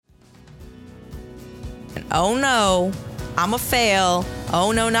And oh no, I'm a fail.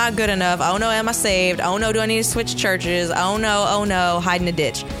 Oh no, not good enough. Oh no, am I saved? Oh no, do I need to switch churches? Oh no, hide in a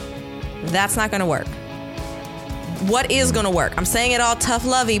ditch. That's not going to work. What is going to work? I'm saying it all tough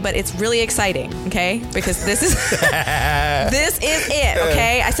lovey, but it's really exciting, okay? Because this is this is it,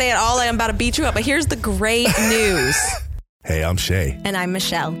 okay? I say it all like I'm about to beat you up, but here's the great news. Hey, I'm Shay. And I'm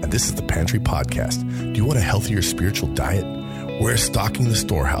Michelle. And this is the Pantry Podcast. Do you want a healthier spiritual diet? We're stocking the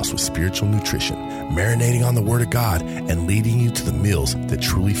storehouse with spiritual nutrition, marinating on the Word of God, and leading you to the meals that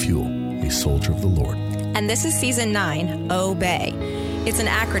truly fuel a soldier of the Lord. And this is Season 9, Obey. It's an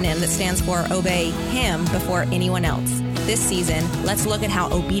acronym that stands for Obey Him before anyone else. This season, let's look at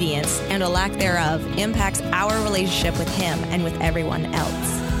how obedience, and a lack thereof, impacts our relationship with Him and with everyone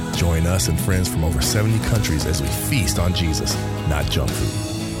else. Join us and friends from over 70 countries as we feast on Jesus, not junk food.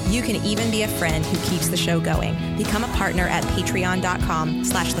 You can even be a friend who keeps the show going. Become a partner at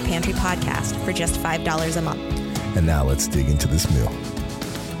patreon.com/thepantrypodcast for just $5 a month. And now let's dig into this meal.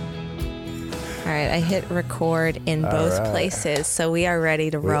 All right, I hit record in both places, so we are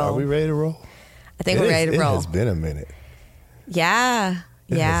ready to roll. Are we ready to roll? I think we're ready to roll. It has been a minute. Yeah.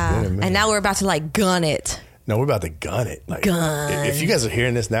 It has been a minute. And now we're about to gun it. No, we're about to gun it. Gun. If you guys are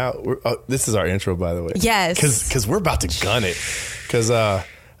hearing this now, this is our intro, by the way. Yes. Because we're about to gun it. Because,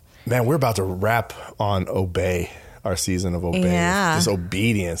 man, we're about to wrap on Obey, our season of Obey. Yeah. This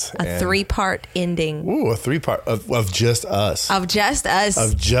obedience. A 3-part ending. Ooh, a 3-part of just us. Of just us.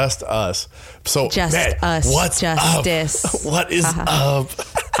 Of just us. So, just man, us. what's Justice. up? What is up?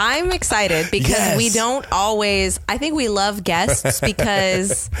 I'm excited because we don't always, I think we love guests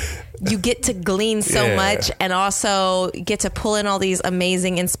because you get to glean so much and also get to pull in all these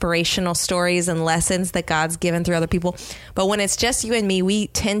amazing inspirational stories and lessons that God's given through other people. But when it's just you and me, we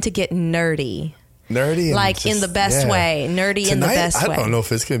tend to get nerdy. Nerdy, like in the best way. Nerdy Tonight, in the best way. I don't know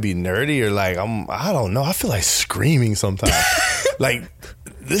if it's gonna be nerdy or I don't know. I feel like screaming sometimes. Like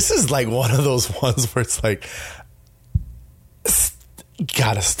this is like one of those ones where it's like, you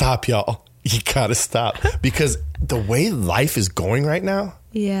gotta stop, y'all. You gotta stop because the way life is going right now.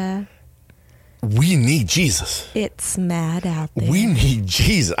 Yeah. We need Jesus. It's mad out there. We need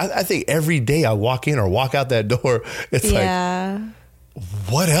Jesus. I think every day I walk in or walk out that door, it's like,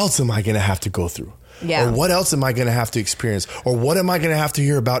 what else am I gonna have to go through? Yeah. Or what else am I going to have to experience? Or what am I going to have to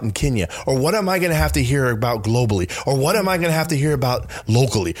hear about in Kenya? Or what am I going to have to hear about globally? Or what am I going to have to hear about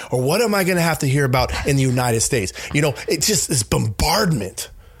locally? Or what am I going to have to hear about in the United States? You know, it's just this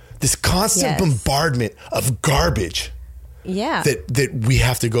bombardment, this constant bombardment of garbage that we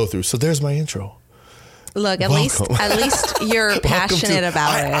have to go through. So there's my intro. Look, at least you're passionate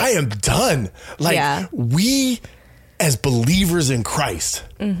about it. I am done. We as believers in Christ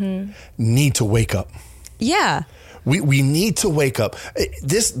need to wake up. Yeah. We need to wake up.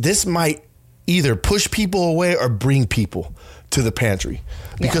 This might either push people away or bring people to the pantry.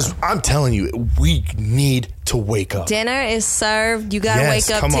 Because I'm telling you, we need to wake up. Dinner is served. You got to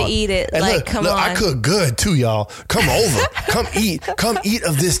wake up to eat it. And look, come on. I cook good too, y'all. Come over. Come eat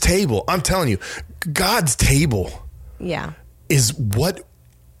of this table. I'm telling you, God's table is what...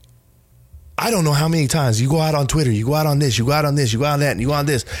 I don't know how many times you go out on Twitter, you go out on this, you go out on this, you go out on that, and you go on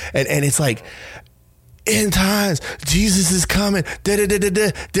this. And it's like, end times, Jesus is coming,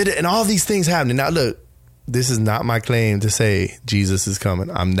 and all these things happening. Now, look, this is not my claim to say Jesus is coming.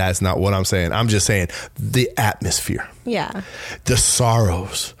 That's not what I'm saying. I'm just saying the atmosphere. Yeah. The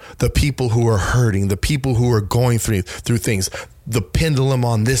sorrows, the people who are hurting, the people who are going through things, the pendulum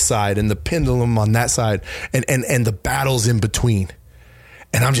on this side and the pendulum on that side, and the battles in between.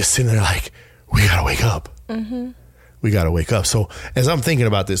 And I'm just sitting there like, we got to wake up. Mm-hmm. We got to wake up. So as I'm thinking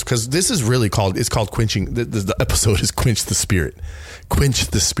about this, because this is really called Quenching. The episode is Quench the Spirit. Quench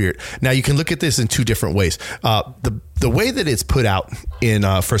the Spirit. Now you can look at this in two different ways. The way that it's put out in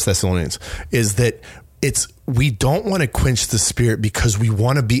 1 Thessalonians is that we don't want to quench the Spirit because we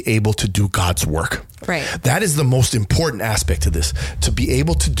want to be able to do God's work. Right. That is the most important aspect of this, to be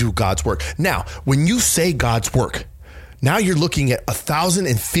able to do God's work. Now, when you say God's work, now you're looking at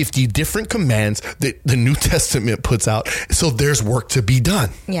 1,050 different commands that the New Testament puts out. So there's work to be done.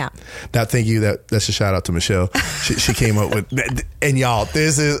 Yeah. Now, thank you. That's a shout out to Michelle. She came up with, and y'all,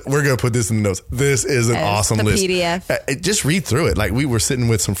 we're going to put this in the notes. This is an awesome list. PDF. Just read through it. Like we were sitting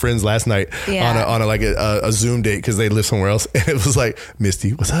with some friends last night on a Zoom date because they live somewhere else. And it was like,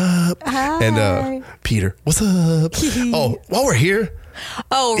 Misty, what's up? Hi. And Peter, what's up? While we're here.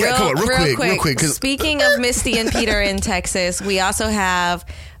 Oh, real quick. Speaking of Misty and Peter in Texas, we also have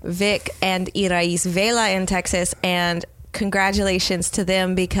Vic and Irais Vela in Texas, and congratulations to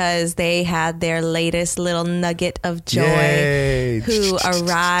them because they had their latest little nugget of joy. Yay. Who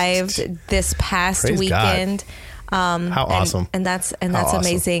arrived this past Praise weekend. God. How awesome. And that's awesome.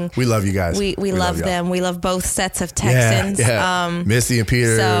 Amazing. We love you guys. We love them. We love both sets of Texans. Yeah. Misty and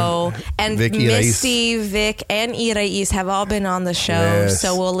Peter. And Vicky, Misty, Vic, and Irais have all been on the show. Yes.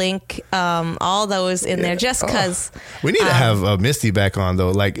 So we'll link all those in there just because. We need to have Misty back on,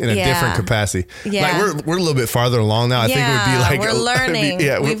 though, like in a different capacity. Yeah. Like we're a little bit farther along now. I think it would be like. We're learning.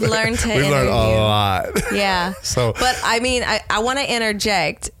 We've learned to interview. We've learned a lot. Yeah. But I mean, I want to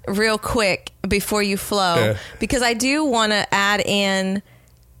interject real quick before you flow, because I do want to add in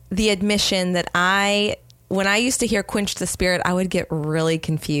the admission that when I used to hear Quench the Spirit, I would get really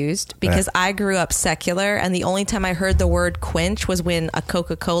confused because I grew up secular, and the only time I heard the word quench was when a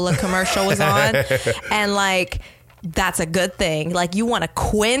Coca-Cola commercial was on. And like, that's a good thing. Like, you want to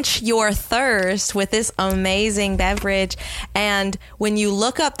quench your thirst with this amazing beverage. And when you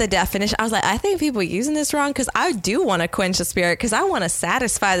look up the definition, I was like, I think people are using this wrong, because I do want to quench the Spirit, because I want to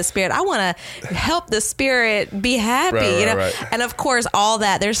satisfy the Spirit. I want to help the Spirit be happy. Right. And of course, all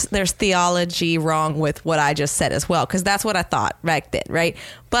that, there's theology wrong with what I just said as well, because that's what I thought back then, right?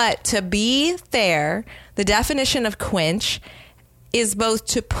 But to be fair, the definition of quench is both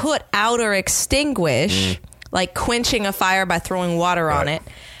to put out or extinguish, like quenching a fire by throwing water on it,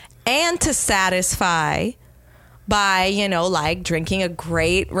 and to satisfy by, like drinking a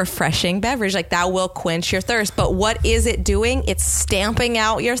great, refreshing beverage. Like, that will quench your thirst. But what is it doing? It's stamping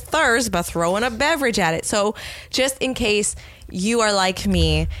out your thirst by throwing a beverage at it. So just in case you are like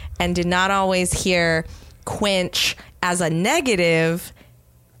me and did not always hear quench as a negative,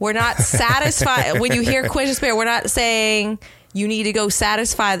 we're not satisfied. When you hear quench the Spirit, we're not saying you need to go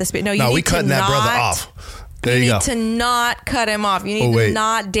satisfy the Spirit. No, you need we cutting that brother off. There you go. You need to not cut him off. You need to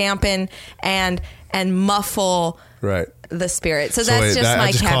not dampen and muffle the Spirit. So that's just my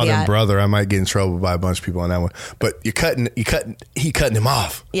I just caveat. called him brother. I might get in trouble by a bunch of people on that one. But he cutting him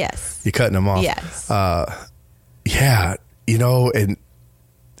off. Yes. You're cutting him off. Yes. And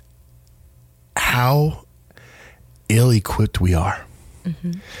how ill-equipped we are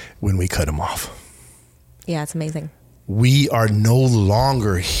when we cut him off. Yeah, it's amazing. We are no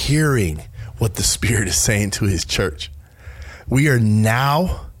longer hearing what the Spirit is saying to his church. We are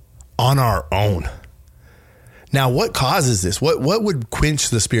now on our own. Now, what causes this? What would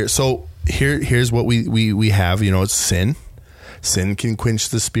quench the Spirit? So here's what we have. It's sin. Sin can quench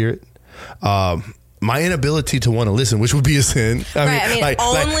the Spirit. My inability to want to listen, which would be a sin.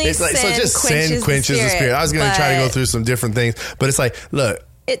 Only sin quenches the Spirit. I was going to try to go through some different things, but it's like, look,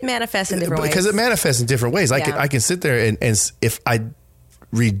 it manifests in different ways. Because it manifests in different ways. I can sit there and if I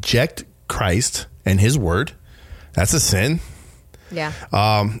reject Christ and his word, that's a sin. Yeah.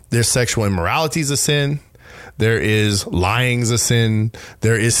 There's sexual immorality is a sin. There is lying is a sin.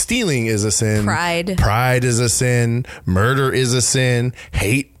 There is stealing is a sin. Pride is a sin. Murder is a sin.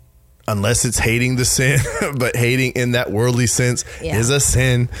 Hate, unless it's hating the sin, but hating in that worldly sense is a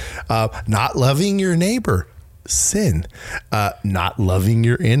sin. Not loving your neighbor, sin. Not loving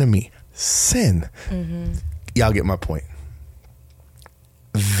your enemy, sin. Y'all get my point.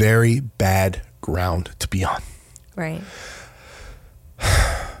 Very bad ground to be on. Right.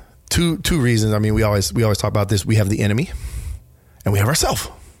 Two reasons. I mean, we always talk about this. We have the enemy and we have ourselves.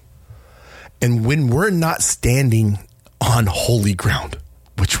 And when we're not standing on holy ground,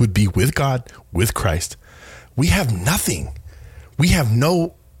 which would be with God, with Christ, we have nothing. We have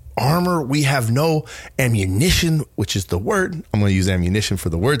no armor. We have no ammunition, which is the word. I'm going to use ammunition for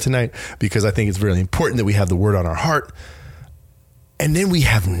the word tonight because I think it's really important that we have the word on our heart. And then we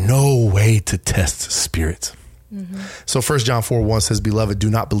have no way to test spirits. So 1 John 4:1 says, "Beloved, do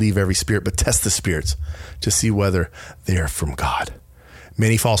not believe every spirit, but test the spirits to see whether they are from God.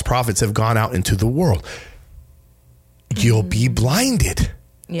 Many false prophets have gone out into the world." You'll be blinded.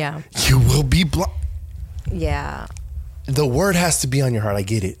 Yeah. You will be blind. Yeah. The word has to be on your heart. I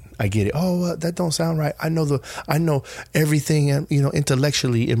get it. Oh, that don't sound right. I know everything,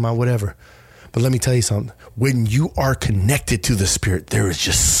 intellectually in my whatever. But let me tell you something. When you are connected to the Spirit, there is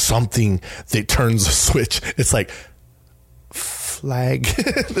just something that turns a switch. It's like flag.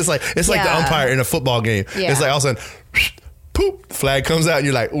 it's like the umpire in a football game. Yeah. It's like all of a sudden, poop, flag comes out and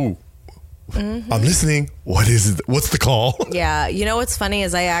you're like, ooh, I'm listening. What is it? What's the call? Yeah. You know what's funny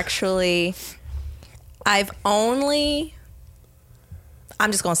is I'm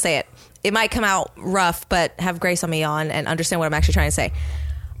just going to say it. It might come out rough, but have grace on me and understand what I'm actually trying to say.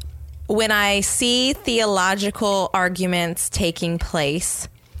 When I see theological arguments taking place,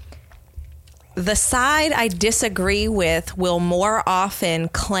 the side I disagree with will more often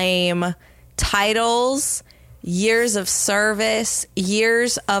claim titles years of service,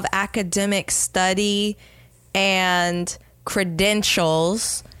 years of academic study, and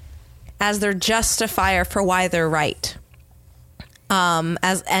credentials as their justifier for why they're right.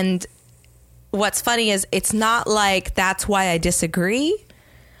 And what's funny is it's not like that's why I disagree.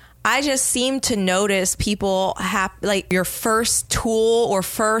 I just seem to notice people have, like, your first tool or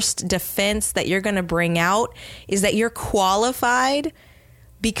first defense that you're going to bring out is that you're qualified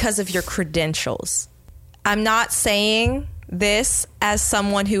because of your credentials. I'm not saying this as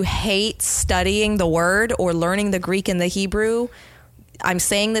someone who hates studying the word or learning the Greek and the Hebrew. I'm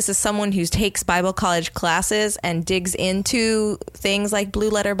saying this as someone who takes Bible college classes and digs into things like Blue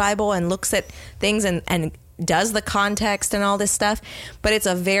Letter Bible and looks at things and does the context and all this stuff. But it's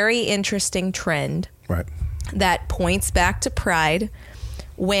a very interesting trend, right, that points back to pride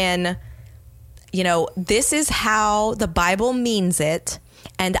when, you know, this is how the Bible means it.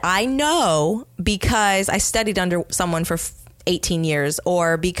 And I know because I studied under someone for 18 years,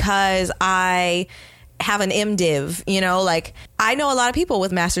 or because I have an MDiv, you know, like, I know a lot of people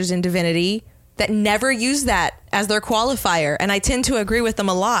with masters in divinity that never use that as their qualifier. And I tend to agree with them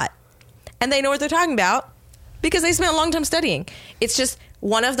a lot. And they know what they're talking about because they spent a long time studying. It's just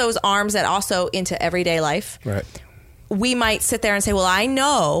one of those arms that also into everyday life. Right. We might sit there and say, well, I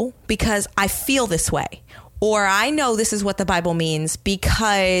know because I feel this way. Or I know this is what the Bible means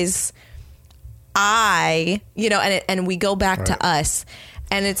because I, you know, and we go back to us.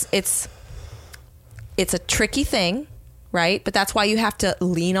 And it's a tricky thing, right? But that's why you have to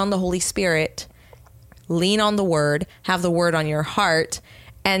lean on the Holy Spirit, lean on the Word, have the Word on your heart,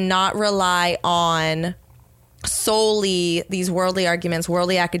 and not rely on solely these worldly arguments,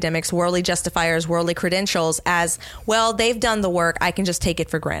 worldly academics, worldly justifiers, worldly credentials as, well, they've done the work, I can just take it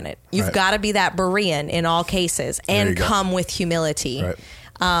for granted. You've got to be that Berean in all cases and come with humility.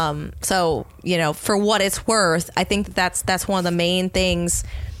 Right. So, you know, for what it's worth, I think that's one of the main things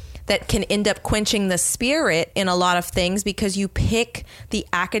that can end up quenching the spirit in a lot of things, because you pick the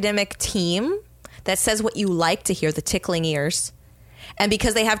academic team that says what you like to hear, the tickling ears. And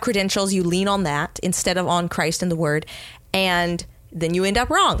because they have credentials, you lean on that instead of on Christ and the Word. And then you end up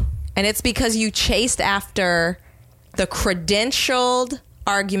wrong. And it's because you chased after the credentialed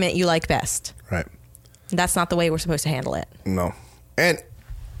argument you like best. Right. That's not the way we're supposed to handle it. No. And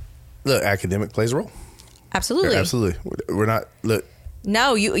look, academic plays a role. Absolutely. Yeah, absolutely. We're not, look.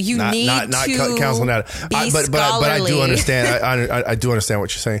 No, you need not to counseling that. Be but I do understand. I do understand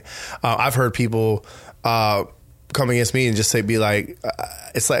what you're saying. I've heard people come against me and just be like,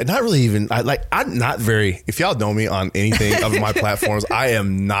 it's like, not really even, I'm not very, if y'all know me on anything of my platforms, I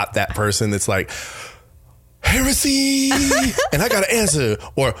am not that person that's like, heresy, and I got to answer.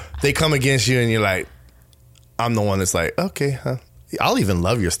 Or they come against you and you're like, I'm the one that's like, okay, huh? I'll even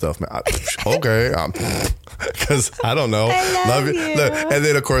love your stuff, man. Okay. Because I don't know. Love you. Look, and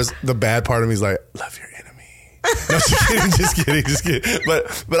then, of course, the bad part of me is like, love your enemy. No, just kidding.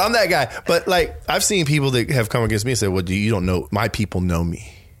 But I'm that guy. But like, I've seen people that have come against me and said, well, you don't know. My people know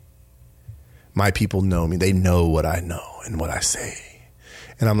me. My people know me. They know what I know and what I say.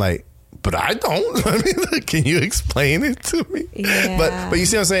 And I'm like, but I don't. I mean, can you explain it to me? Yeah. But you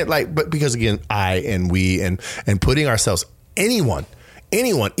see what I'm saying? Like, but because again, I and we and putting ourselves, anyone,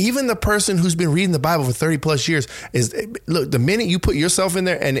 even the person who's been reading the Bible for 30 plus years is, look, the minute you put yourself in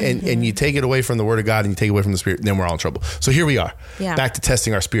there and you take it away from the Word of God and you take it away from the Spirit, then we're all in trouble. So here we are, back to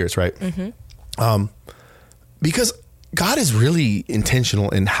testing our spirits, right? Mm-hmm. Because God is really intentional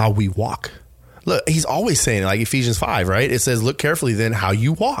in how we walk. Look, he's always saying, like Ephesians 5, right? It says, look carefully then how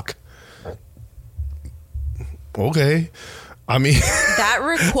you walk. Okay. I mean, that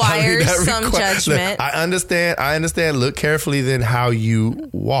requires some judgment. Look, I understand. Look carefully then how you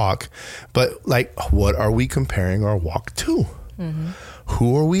walk. But like, what are we comparing our walk to? Mm-hmm.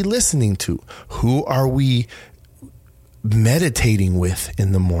 Who are we listening to? Who are we meditating with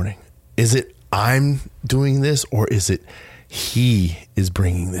in the morning? Is it I'm doing this, or is it he is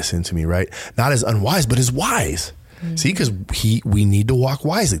bringing this into me, right? Not as unwise, but as wise. Mm-hmm. See, because we need to walk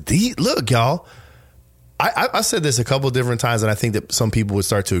wisely. Look, y'all. I've said this a couple of different times, and I think that some people would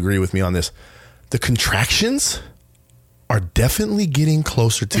start to agree with me on this. The contractions are definitely getting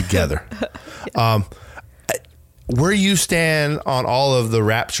closer together. Where you stand on all of the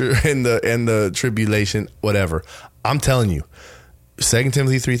rapture and the tribulation, whatever, I'm telling you, 2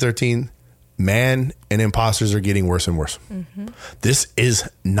 Timothy 3:13, man and imposters are getting worse and worse. Mm-hmm. This is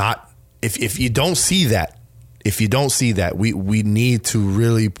not, if you don't see that, we need to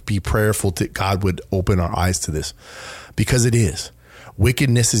really be prayerful that God would open our eyes to this, because it is.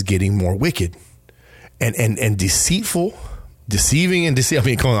 Wickedness is getting more wicked and deceitful, deceiving and deceiving. I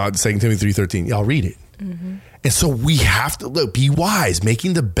mean, come on, 2 Timothy 3:13. Y'all read it. Mm-hmm. And so we have to be wise,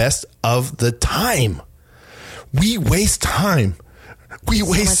 making the best of the time. We waste time. We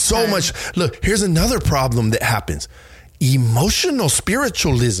waste so much. Look, here's another problem that happens. Emotional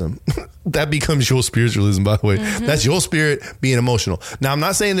spiritualism. That becomes your spiritualism, by the way. Mm-hmm. That's your spirit being emotional. Now, I'm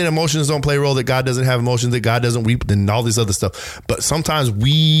not saying that emotions don't play a role, that God doesn't have emotions, that God doesn't weep, and all this other stuff. But sometimes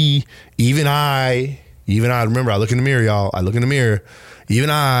even I, remember, I look in the mirror, y'all. I look in the mirror. Even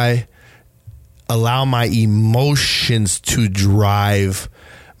I allow my emotions to drive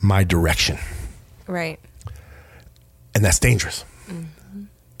my direction. Right. And that's dangerous. Mm-hmm.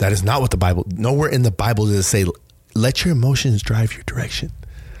 That is not what the Bible, nowhere in the Bible does it say, let your emotions drive your direction.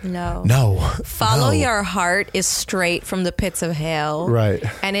 No. Follow your heart is straight from the pits of hell. Right.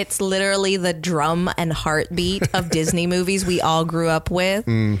 And it's literally the drum and heartbeat of Disney movies we all grew up with.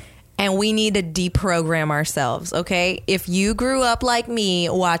 And we need to deprogram ourselves, okay? If you grew up like me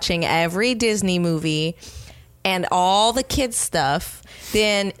watching every Disney movie and all the kids stuff,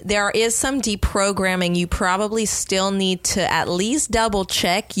 then there is some deprogramming you probably still need to at least double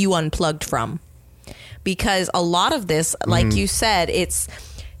check you unplugged from. Because a lot of this, like you said,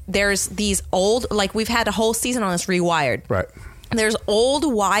 there's these old, like we've had a whole season on this, Rewired. Right. There's old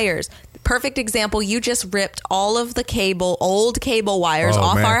wires. Perfect example, you just ripped all of the old cable wires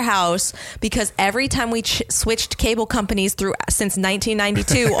off our house because every time we switched cable companies since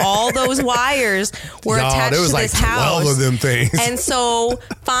 1992, all those wires were attached to this house. 12 of them things. And so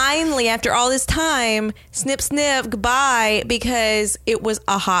finally, after all this time, snip, snip, goodbye, because it was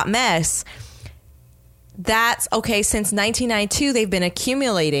a hot mess. That's okay. Since 1992, they've been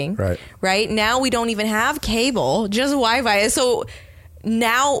accumulating. Right. Now we don't even have cable, just Wi-Fi. So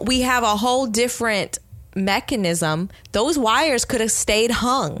now we have a whole different mechanism. Those wires could have stayed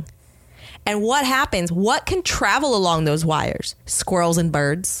hung. And what happens? What can travel along those wires? Squirrels and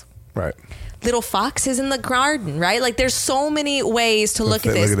birds. Right. Little foxes in the garden, right? Like there's so many ways to look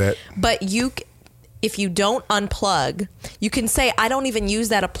at this. Look at that. But if you don't unplug, you can say, I don't even use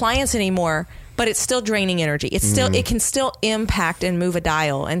that appliance anymore. But it's still draining energy. It's still it can still impact and move a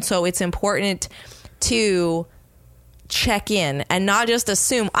dial. And so it's important to check in and not just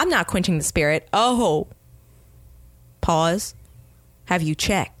assume, I'm not quenching the spirit. Oh, pause. Have you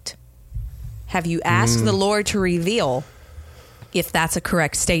checked? Have you asked the Lord to reveal if that's a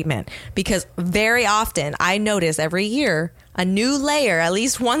correct statement? Because very often I notice every year a new layer, at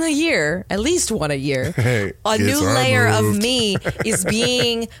least one a year, hey, a new layer of me is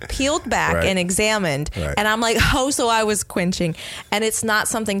being peeled back and examined. Right. And I'm like, so I was quenching. And it's not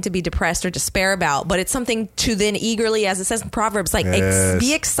something to be depressed or despair about, but it's something to then eagerly, as it says in Proverbs, like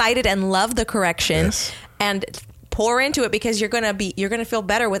be excited and love the correction and pour into it, because you're going to feel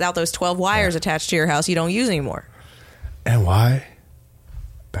better without those 12 wires attached to your house you don't use anymore. And why?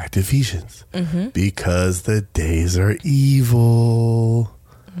 Back to Ephesians. Because the days are evil.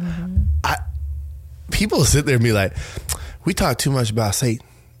 People sit there and be like, we talk too much about Satan.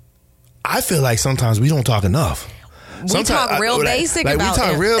 I feel like sometimes we don't talk enough. We talk real basic about we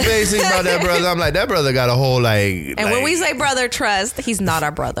talk him. real basic about that brother. I'm like, that brother got a whole And when we say brother trust, he's not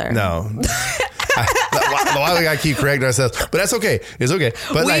our brother. No. Why we gotta keep correcting ourselves? But that's okay. It's okay.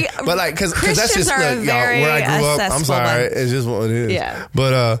 But because that's just where I grew up. I'm sorry. It's just what it is. Yeah.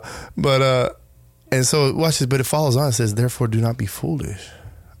 But and so watch this. But it follows on. It says, therefore, do not be foolish,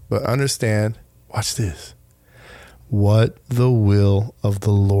 but understand. Watch this. What the will of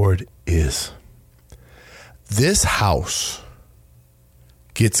the Lord is. This house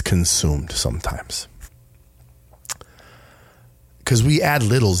gets consumed sometimes because we add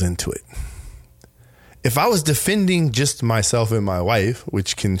littles into it. If I was defending just myself and my wife,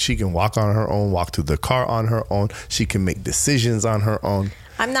 which she can walk on her own, walk to the car on her own, she can make decisions on her own.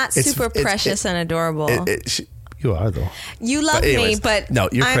 I'm not super precious and adorable. You are, though. You love me, but no,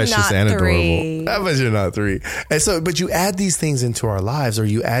 you're precious and 3. adorable. But you're not 3. And so, but you add these things into our lives, or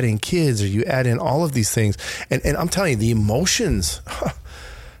you add in kids, or you add in all of these things. And I'm telling you, the emotions.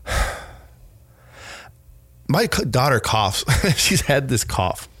 My daughter coughs. She's had this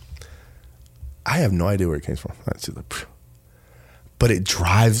cough. I have no idea where it came from. But it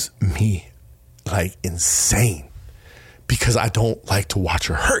drives me like insane because I don't like to watch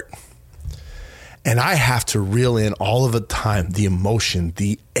her hurt. And I have to reel in all of the time, the emotion,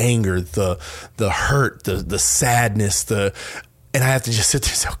 the anger, the hurt, the sadness, and I have to just sit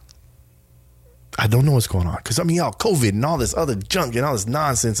there and say, I don't know what's going on. Because COVID and all this other junk and all this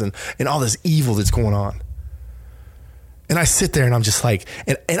nonsense and all this evil that's going on. And I sit there and I'm just like,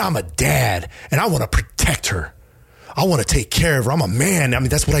 and I'm a dad and I want to protect her. I want to take care of her. I'm a man.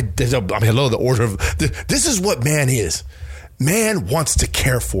 That's what hello, the order of, this is what man is. Man wants to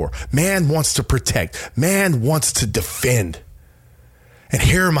care for. Man wants to protect. Man wants to defend. And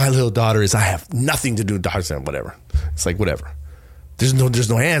here my little daughter is. I have nothing to do with daughter, whatever. It's like, whatever. There's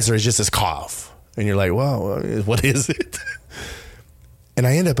no answer. It's just this cough. And you're like, well, what is it? And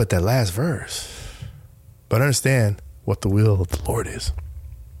I end up at that last verse. But understand what the will of the Lord is.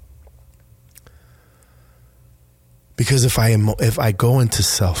 Because if I go into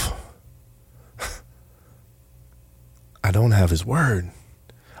self, I don't have his word.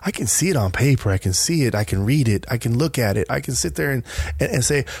 I can see it on paper. I can see it. I can read it. I can look at it. I can sit there and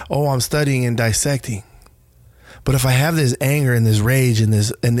say, oh, I'm studying and dissecting. But if I have this anger and this rage and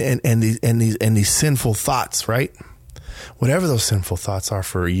this and these sinful thoughts, right? Whatever those sinful thoughts are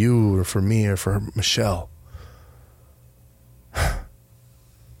for you or for me or for Michelle,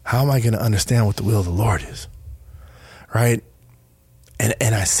 how am I going to understand what the will of the Lord is? Right?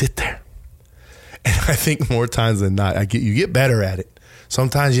 And I sit there. And I think more times than not, you get better at it.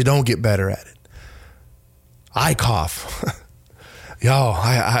 Sometimes you don't get better at it. I cough. Y'all,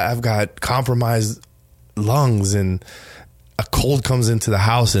 I've got compromised lungs and a cold comes into the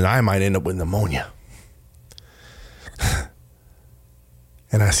house and I might end up with pneumonia.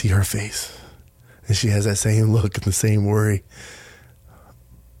 And I see her face and she has that same look and the same worry.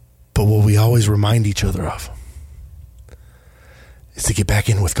 But what we always remind each other of is to get back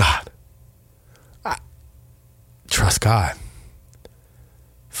in with God. Trust God.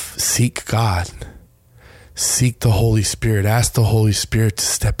 Seek God. Seek the Holy Spirit. Ask the Holy Spirit to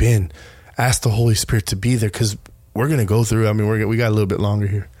step in. Ask the Holy Spirit to be there, because we're going to go through. I mean, we got a little bit longer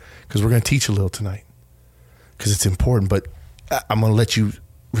here because we're going to teach a little tonight because it's important. But I'm going to let you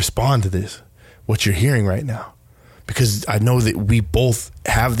respond to this, what you're hearing right now, because I know that we both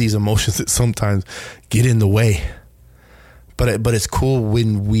have these emotions that sometimes get in the way. But it's cool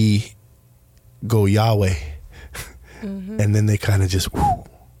when we go Yahweh, and then they kind of just. Whoo.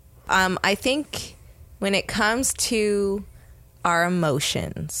 I think when it comes to our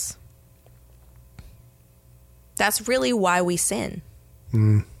emotions, that's really why we sin.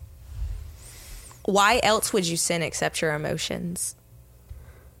 Why else would you sin except your emotions?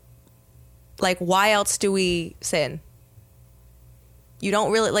 Like, why else do we sin? You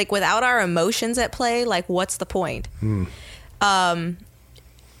don't really, like, without our emotions at play, like, what's the point?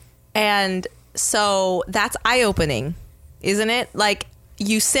 And so that's eye-opening, isn't it? Like,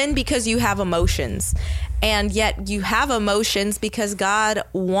 you sin because you have emotions, and yet you have emotions because God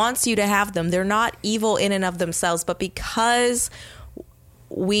wants you to have them. They're not evil in and of themselves, but because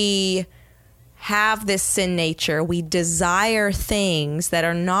we have this sin nature, we desire things that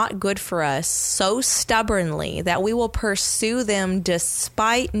are not good for us so stubbornly that we will pursue them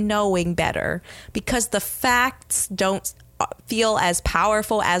despite knowing better, because the facts don't feel as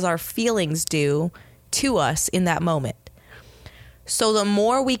powerful as our feelings do to us in that moment. So the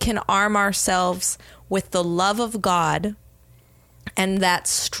more we can arm ourselves with the love of God and that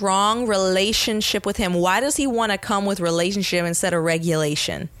strong relationship with him. Why does he want to come with relationship instead of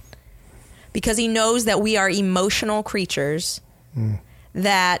regulation? Because he knows that we are emotional creatures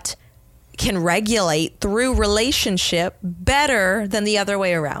that can regulate through relationship better than the other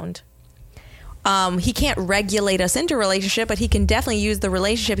way around. He can't regulate us into relationship, but he can definitely use the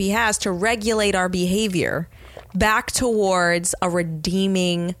relationship he has to regulate our behavior back towards a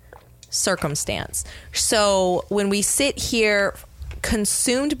redeeming circumstance. So when we sit here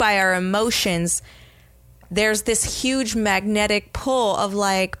consumed by our emotions, there's this huge magnetic pull of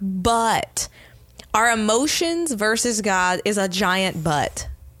like, but our emotions versus God is a giant but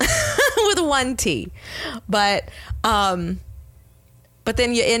with one T. But then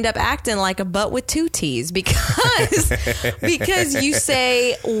you end up acting like a butt with two T's because you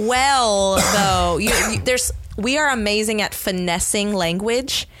say, well, though, we are amazing at finessing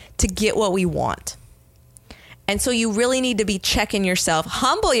language to get what we want. And so you really need to be checking yourself,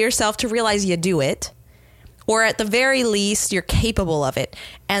 humble yourself to realize you do it, or at the very least, you're capable of it.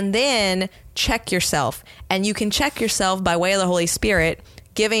 And then check yourself. And you can check yourself by way of the Holy Spirit,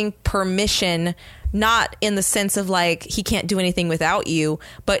 giving permission, not in the sense of like he can't do anything without you,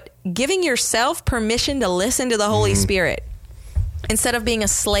 but giving yourself permission to listen to the Holy Spirit instead of being a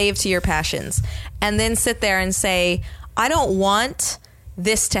slave to your passions. And then sit there and say, I don't want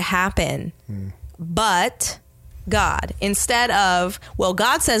this to happen, but God. Instead of, well,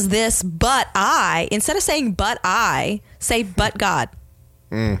 God says this, but instead of saying, but I, say, but God.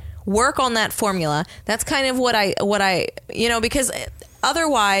 Work on that formula. That's kind of what I, because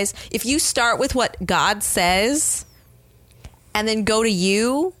otherwise, if you start with what God says and then go to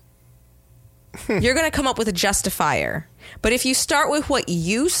you, you're going to come up with a justifier. But if you start with what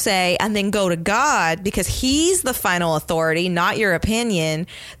you say and then go to God, because he's the final authority, not your opinion,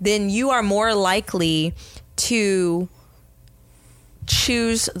 then you are more likely to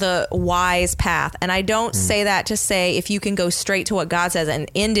choose the wise path. And I don't say that to say if you can go straight to what God says and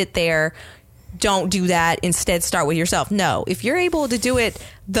end it there, don't do that. Instead, start with yourself. No, if you're able to do it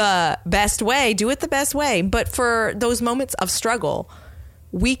the best way, do it the best way. But for those moments of struggle,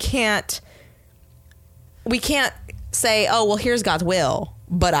 we can't say, oh, well, here's God's will,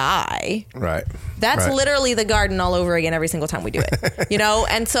 but Right. That's literally the garden all over again every single time we do it, you know?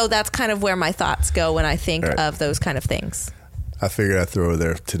 And so that's kind of where my thoughts go when I think of those kind of things. I figured I'd throw it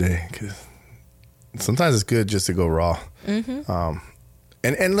there today because sometimes it's good just to go raw. Mm-hmm.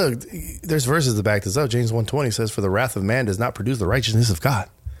 And look, there's verses to back this up. James 1:20 says, for the wrath of man does not produce the righteousness of God.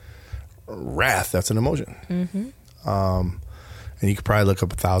 Wrath, that's an emotion. Mm-hmm. And you could probably look up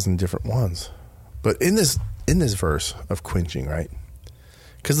 1,000 different ones. But in this verse of quenching, right?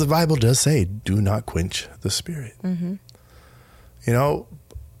 Because the Bible does say, do not quench the Spirit. Mm-hmm. You know,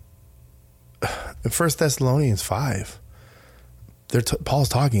 in 1 Thessalonians 5, Paul's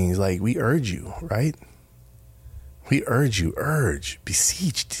talking. He's like, we urge you, right? We urge you,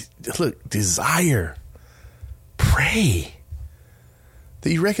 beseech, look, desire, pray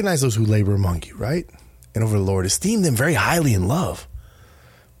that you recognize those who labor among you, right? And over the Lord, esteem them very highly in love.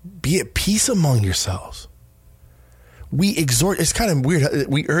 Be at peace among yourselves. We exhort. It's kind of weird.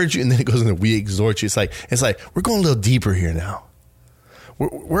 We urge you, and then it goes into we exhort you. It's like we're going a little deeper here now.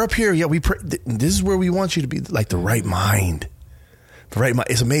 We're up here. Yeah, we pray. This is where we want you to be, like the right mind. The right mind.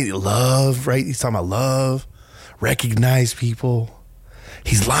 It's amazing. Love, right? He's talking about love. Recognize people.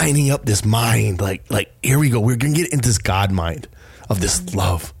 He's lining up this mind. Like here we go. We're gonna get into this God mind of this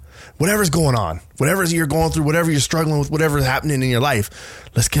love. Whatever's going on, whatever you're going through, whatever you're struggling with, whatever's happening in your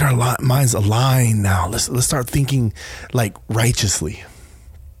life, let's get our minds aligned now. Let's start thinking like righteously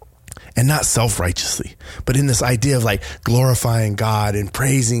and not self-righteously, but in this idea of like glorifying God and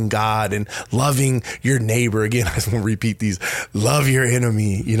praising God and loving your neighbor. Again, I just want to repeat these. Love your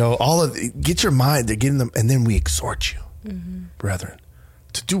enemy, you know, get your mind to get in them. And then we exhort you, brethren,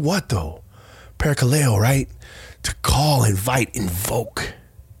 to do what though? Parakaleo, right? To call, invite, invoke.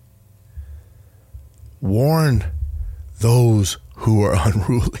 Warn those who are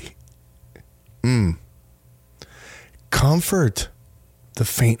unruly. Comfort the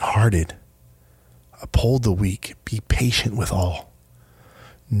faint-hearted. Uphold the weak. Be patient with all.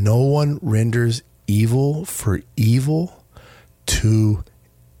 No one renders evil for evil to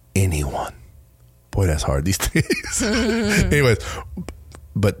anyone. Boy, that's hard these days. Anyways,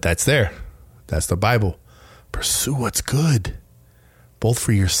 but that's there. That's the Bible. Pursue what's good, both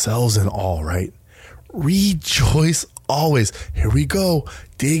for yourselves and all, right? Rejoice always. Here we go,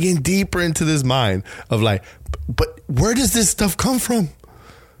 digging deeper into this mind of like, but where does this stuff come from?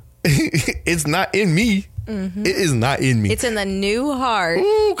 It's not in me. Mm-hmm. It is not in me. It's in the new heart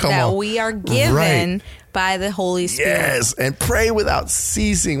we are given by the Holy Spirit. Yes, and pray without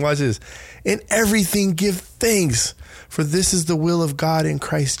ceasing. Watch this. In everything give thanks, for this is the will of God in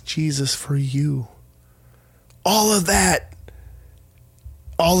Christ Jesus for you. All of that.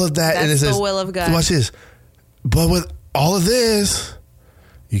 That's and it says, the will of God. Watch this. But with all of this,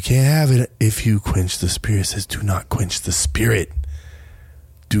 you can't have it if you quench the Spirit. It says, do not quench the Spirit.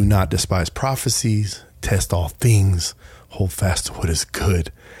 Do not despise prophecies. Test all things. Hold fast to what is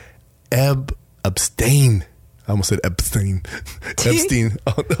good. Abstain. I almost said abstain. Abstain.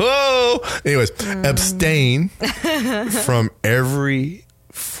 Anyways, abstain from every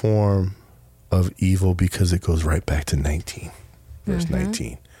form of evil, because it goes right back to 19. Verse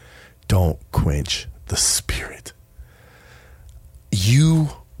 19. Don't quench the Spirit. You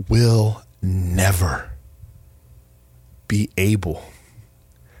will never be able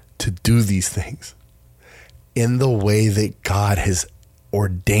to do these things in the way that God has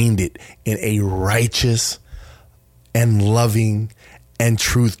ordained it, in a righteous and loving and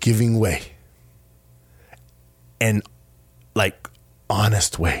truth-giving way, and like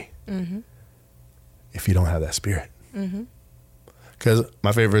honest way, if you don't have that Spirit. Because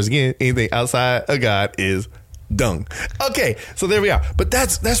my favorite is, again, anything outside of God is dung. Okay, so there we are. But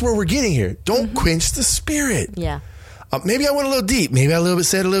that's where we're getting here. Don't quench the Spirit. Yeah. Maybe I went a little deep. Maybe I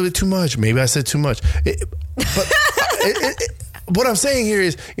said a little bit too much. Maybe I said too much. What I'm saying here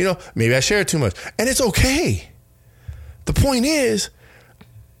is, you know, maybe I shared too much. And it's okay. The point is,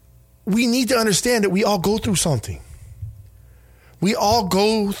 we need to understand that we all go through something. We all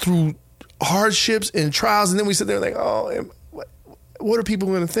go through hardships and trials, and then we sit there like, oh, what are people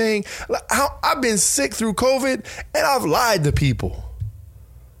going to think? I've been sick through COVID, and I've lied to people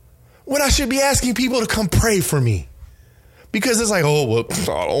when I should be asking people to come pray for me. Because it's like, oh, well,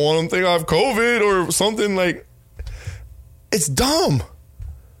 I don't want them to think I have COVID or something. Like, it's dumb.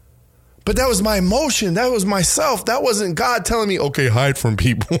 But that was my emotion. That was myself. That wasn't God telling me, okay, hide from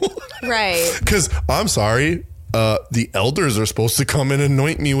people. Right. Because I'm sorry, the elders are supposed to come and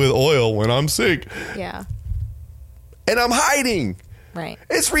anoint me with oil when I'm sick. Yeah. And I'm hiding. Right.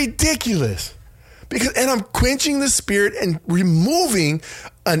 It's ridiculous. And I'm quenching the spirit and removing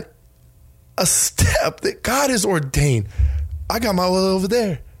a step that God has ordained. I got my oil over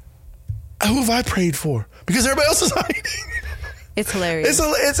there. Who have I prayed for? Because everybody else is hiding. It's hilarious.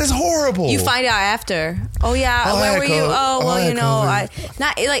 It's horrible. You find out after. Oh yeah, where were you? Oh well, you know, I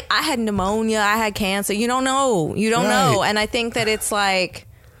had pneumonia. I had cancer. You don't know. You don't know. And I think that it's like.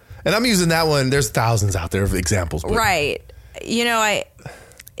 And I'm using that one. There's thousands out there of examples. But. Right. You know,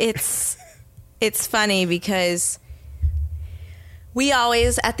 it's funny because we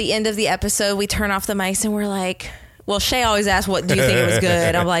always at the end of the episode we turn off the mics and we're like, well, Shay always asks, "What do you think it was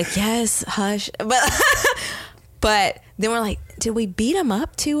good?" I'm like, "Yes, hush," but then we're like, did we beat him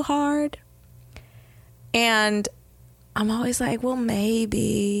up too hard? And I'm always like, well,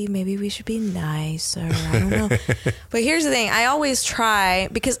 maybe we should be nicer. I don't know. But here's the thing. I always try,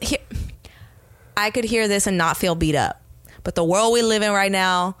 because I could hear this and not feel beat up. But the world we live in right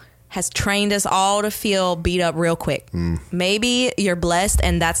now has trained us all to feel beat up real quick. Maybe you're blessed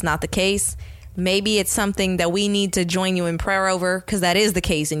and that's not the case. Maybe it's something that we need to join you in prayer over, because that is the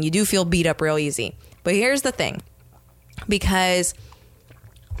case and you do feel beat up real easy. But here's the thing. Because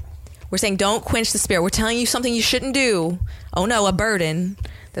we're saying don't quench the spirit. We're telling you something you shouldn't do. Oh no, a burden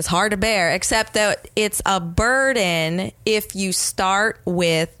that's hard to bear, except that it's a burden if you start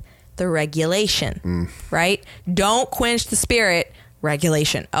with the regulation, right? Don't quench the spirit.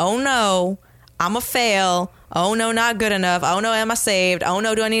 Regulation. Oh no, I'm a fail. Oh no, not good enough. Oh no, am I saved? Oh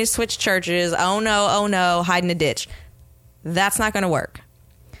no, do I need to switch churches? Oh no, hide in a ditch. That's not going to work.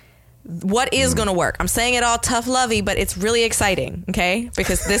 What is going to work? I'm saying it all tough lovey, but it's really exciting, okay?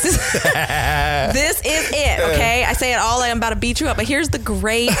 Because this is this is it, okay? I say it all like I'm about to beat you up, but here's the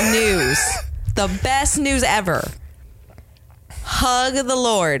great news. The best news ever. Hug the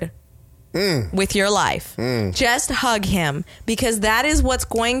Lord with your life. Just hug him, because that is what's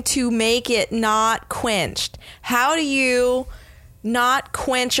going to make it not quenched. How do you not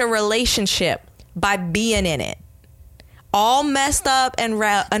quench a relationship? By being in it. All messed up and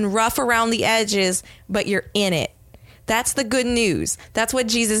rough around the edges, but you're in it. That's the good news. That's what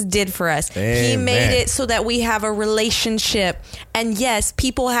Jesus did for us. Amen. He made it so that we have a relationship. And yes,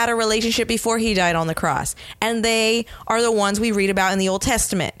 people had a relationship before he died on the cross. And they are the ones we read about in the Old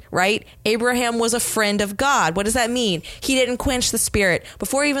Testament, right? Abraham was a friend of God. What does that mean? He didn't quench the spirit.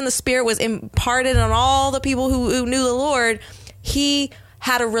 Before even the spirit was imparted on all the people who knew the Lord, he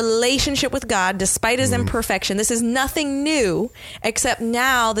had a relationship with God despite his imperfection. This is nothing new, except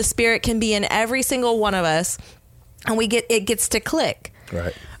now the spirit can be in every single one of us, and it gets to click.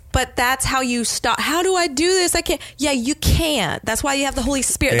 Right. But that's how you stop. How do I do this? I can't. Yeah, you can't. That's why you have the Holy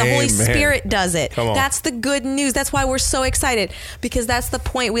Spirit. Amen. The Holy Spirit does it. Come on. That's the good news. That's why we're so excited, because that's the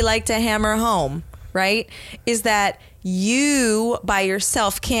point we like to hammer home, right? Is that you by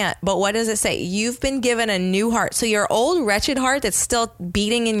yourself can't. But what does it say? You've been given a new heart. So your old wretched heart that's still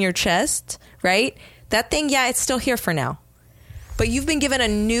beating in your chest, right? That thing, yeah, it's still here for now. But you've been given a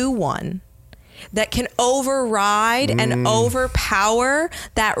new one that can override and overpower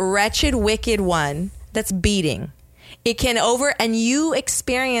that wretched, wicked one that's beating. It can and you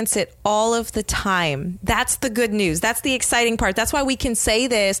experience it all of the time. That's the good news. That's the exciting part. That's why we can say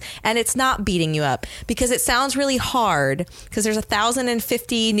this and it's not beating you up, because it sounds really hard, because there's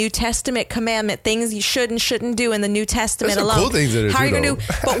 1,050 New Testament commandment things you should and shouldn't do in the New Testament alone. Cool things that How are you going to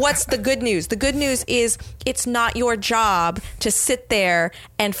do? But what's the good news? The good news is it's not your job to sit there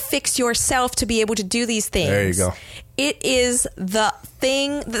and fix yourself to be able to do these things. There you go. It is the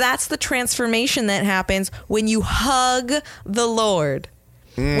thing, that's the transformation that happens when you hug the Lord.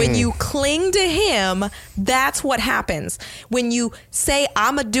 When you cling to him, that's what happens. When you say,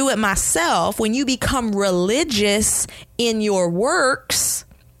 I'm going to do it myself, when you become religious in your works,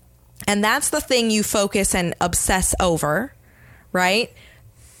 and that's the thing you focus and obsess over, right?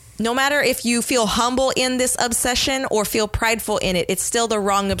 No matter if you feel humble in this obsession or feel prideful in it, it's still the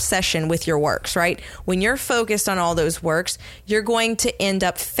wrong obsession with your works, right? When you're focused on all those works, you're going to end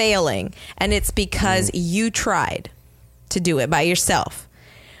up failing. And it's because you tried to do it by yourself.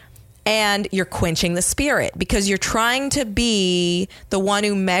 And you're quenching the spirit because you're trying to be the one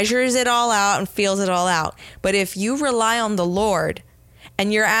who measures it all out and feels it all out. But if you rely on the Lord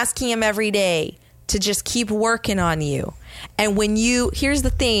and you're asking him every day to just keep working on you, and when here's the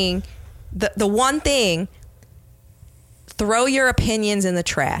thing, the one thing, throw your opinions in the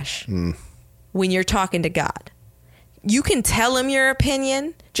trash when you're talking to God. You can tell him your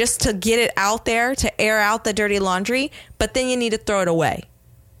opinion just to get it out there, to air out the dirty laundry, but then you need to throw it away.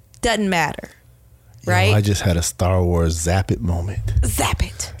 Doesn't matter. Right? I just had a Star Wars zap it moment. Zap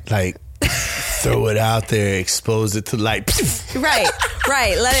it. Like, throw it out there, expose it to light. Right.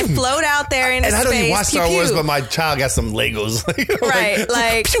 Let it float out there into space. And I don't even watch Star Wars, but my child got some Legos. Right.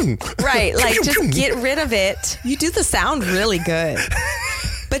 Like, just get rid of it. You do the sound really good.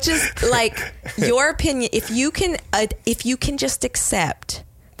 But just like your opinion, if you can just accept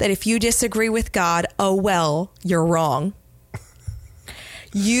that if you disagree with God, oh well, you're wrong.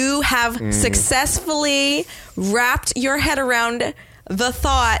 You have successfessly wrapped your head around the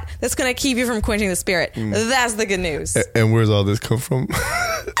thought that's going to keep you from quenching the Spirit. That's the good news. And where's all this come from?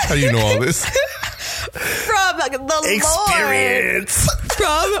 How do you know all this? From the experience. Lord.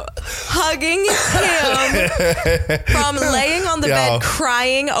 From hugging him. From laying on the bed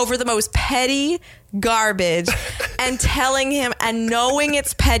crying over the most petty garbage and telling him and knowing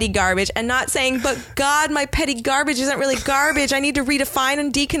it's petty garbage and not saying, but God, my petty garbage isn't really garbage. I need to redefine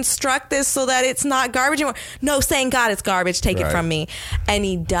and deconstruct this so that it's not garbage anymore. No, saying, God, it's garbage. Take it from me. And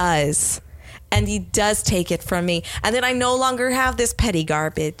he does. And he does take it from me. And then I no longer have this petty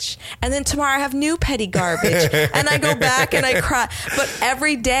garbage. And then tomorrow I have new petty garbage. And I go back and I cry. But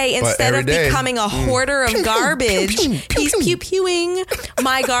every day, instead of becoming a hoarder of garbage, he's pew-pewing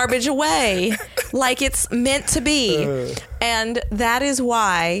my garbage away like it's meant to be. And that is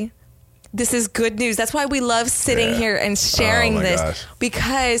why this is good news. That's why we love sitting here and sharing this.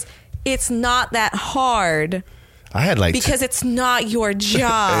 Because it's not that hard. I had like because it's not your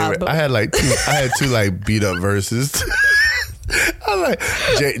job. I had two like beat up verses. I'm like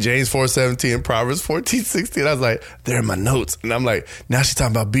James 4:17 and Proverbs 14:16. I was like, they're in my notes, and I'm like, now she's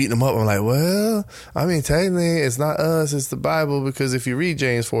talking about beating them up. I'm like, well, I mean, technically, it's not us, it's the Bible, because if you read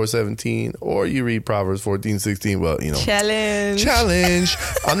James 4:17 or you read Proverbs 14:16, well, you know, challenge.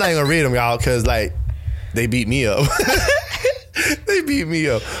 I'm not even gonna read them, y'all, because like they beat me up. They beat me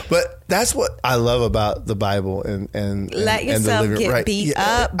up. But that's what I love about the Bible and let yourself and the get beat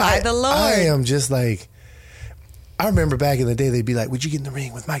up by the Lord. I am just like, I remember back in the day, they'd be like, would you get in the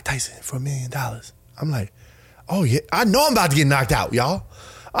ring with Mike Tyson for $1 million? I'm like, oh yeah, I know I'm about to get knocked out, y'all.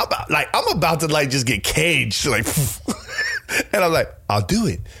 I'm about to like just get caged, like, and I'm like, I'll do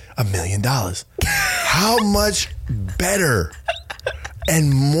it. $1 million. How much better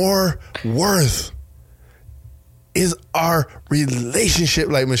and more worth is our relationship,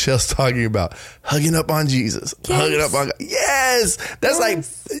 like Michelle's talking about, hugging up on Jesus, hugging up on God. Yes, that's like,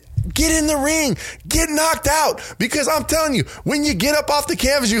 get in the ring, get knocked out, because I'm telling you, when you get up off the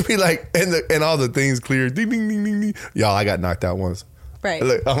canvas, you'll be like, and all the things clear, ding, ding, ding, ding, ding. Y'all, I got knocked out once. Right.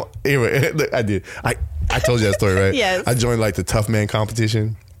 Look, anyway, look, I did. I told you that story, right? Yes. I joined like the tough man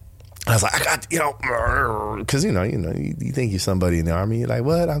competition. I was like, I got, because, you think you're somebody in the army. You're like,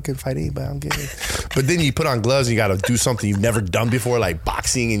 what? I can fight anybody. I'm getting it. But then you put on gloves and you got to do something you've never done before, like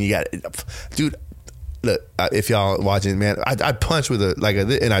boxing, and you got, dude, look, if y'all watching, man, I punch with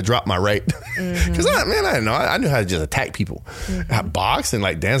and I drop my right. Because, I didn't know. I knew how to just attack people. I box and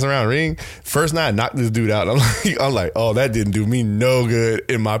like dance around the ring. First night, I knocked this dude out. I'm like, oh, that didn't do me no good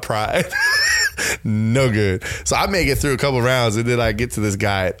in my pride. No good. So I make it through a couple rounds, and then I get to this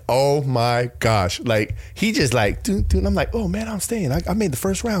guy. Oh my gosh. Like, he just like, dude, I'm like, oh man, I'm staying. I made the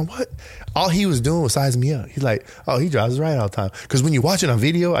first round. What? All he was doing was sizing me up. He's like, oh, he drives his right all the time. Because when you watch it on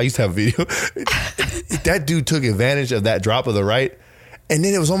video, I used to have a video. That dude took advantage of that drop of the right. And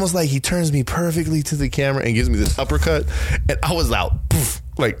then it was almost like he turns me perfectly to the camera and gives me this uppercut. And I was out, poof,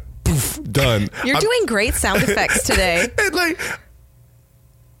 like, poof, done. You're doing great sound effects today. And like,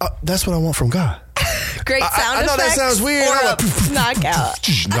 that's what I want from God. Great sound effects. I know that sounds weird. Or like,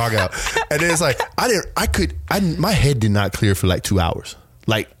 knockout. And then it's like, my head did not clear for like 2 hours.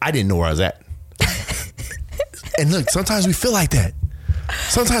 Like, I didn't know where I was at. And look, sometimes we feel like that.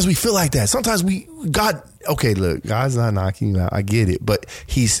 Sometimes God's not knocking you out. I get it. But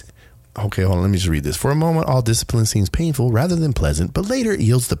okay, hold on, let me just read this. For a moment, all discipline seems painful rather than pleasant, but later it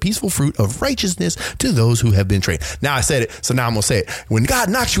yields the peaceful fruit of righteousness to those who have been trained. Now I said it, so now I'm going to say it. When God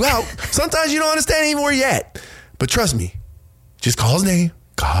knocks you out, sometimes you don't understand even where you're at. But trust me, just call his name,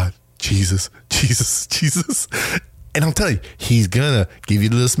 God, Jesus. And I'm telling you, he's going to give you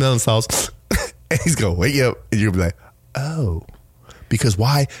the little smelling salts, and he's going to wake you up, and you'll be like, oh. Because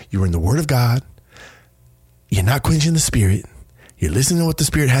why? You're in the Word of God. You're not quenching the Spirit. You're listening to what the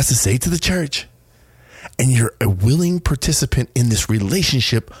Spirit has to say to the church. And you're a willing participant in this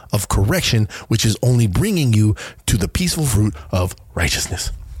relationship of correction, which is only bringing you to the peaceful fruit of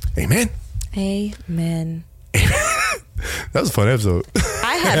righteousness. Amen. Amen. That was a fun episode.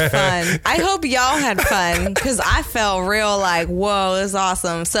 I had fun. I hope y'all had fun because I felt real like, whoa, this is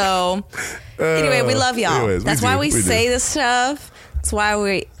awesome. So anyway, we love y'all. Anyways, That's why we say this stuff. That's why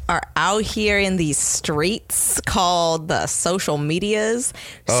we are out here in these streets called the social medias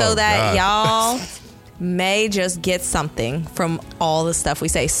so that y'all may just get something from all the stuff we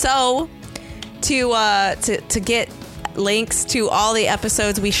say. So to get links to all the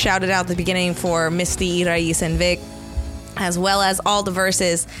episodes we shouted out at the beginning for Misty, Rais, and Vic, as well as all the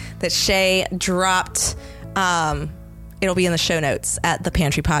verses that Shay dropped, it'll be in the show notes at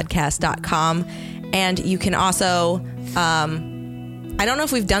thepantrypodcast.com. And you can also, I don't know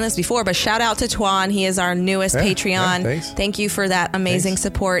if we've done this before, but shout out to Twan. He is our newest Patreon. Thank you for that amazing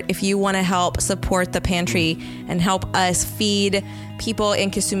support. If you want to help support the Pantry and help us feed people in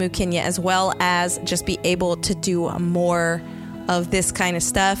Kisumu, Kenya, as well as just be able to do more of this kind of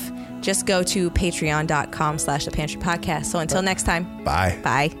stuff, just go to patreon.com/The Pantry Podcast. So until next time. Bye.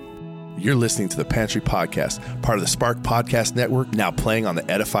 Bye. You're listening to The Pantry Podcast, part of the Spark Podcast Network, now playing on the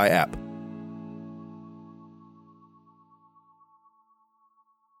Edify app.